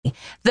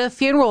Navalny. The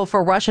funeral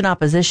for Russian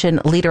opposition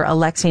leader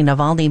Alexei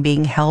Navalny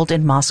being held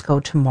in Moscow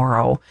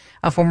tomorrow.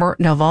 A former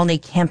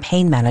Navalny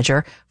campaign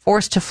manager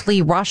forced to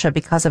flee Russia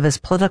because of his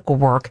political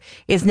work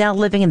is now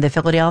living in the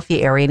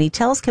Philadelphia area, and he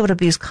tells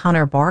KYW's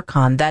Connor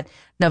Barkon that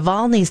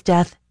Navalny's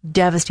death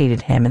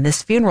devastated him, and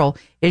this funeral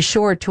is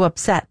sure to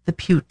upset the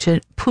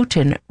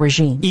Putin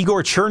regime.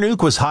 Igor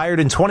Chernuk was hired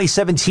in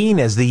 2017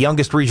 as the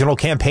youngest regional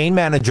campaign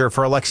manager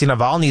for Alexei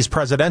Navalny's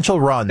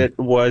presidential run. It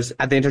was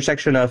at the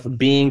intersection of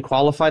being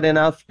qualified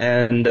enough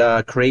and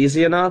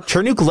crazy enough.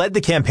 Chernuk led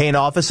the campaign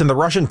office in the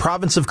Russian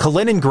province of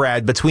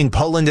Kaliningrad between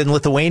Poland and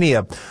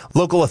Lithuania.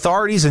 Local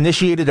authorities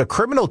initiated a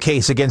criminal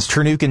case against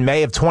Chernuk in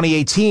May of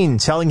 2018,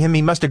 telling him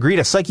he must agree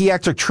to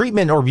psychiatric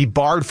treatment or be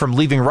barred from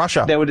leaving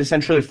Russia. They would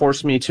essentially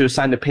force me to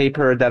sign the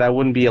paper that I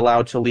wouldn't be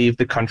allowed to leave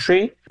the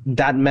country.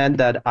 That meant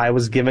that I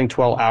was given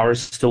 12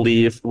 hours to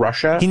leave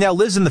Russia. He now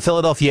lives in the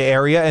Philadelphia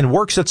area and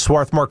works at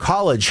Swarthmore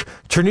College.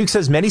 Chernuk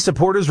says many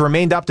supporters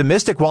remained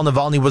optimistic while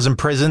Navalny was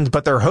imprisoned,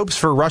 but their hopes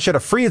for Russia to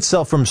free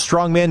itself from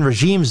strongman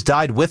regimes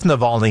died with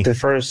Navalny. The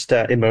first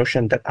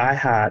emotion that I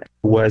had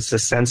was a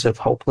sense of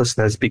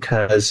hopelessness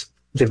because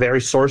the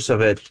very source of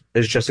it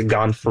is just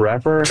gone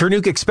forever.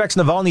 Chernuk expects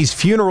Navalny's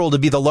funeral to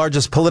be the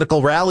largest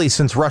political rally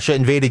since Russia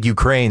invaded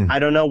Ukraine. I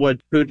don't know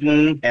what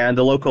Putin and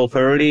the local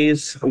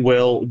authorities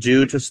will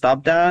do to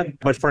stop that,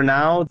 but for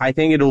now, I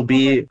think it will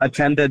be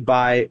attended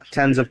by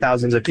tens of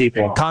thousands of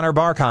people. Connor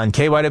Barkon,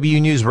 KYW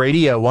News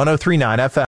Radio, 103.9 FM.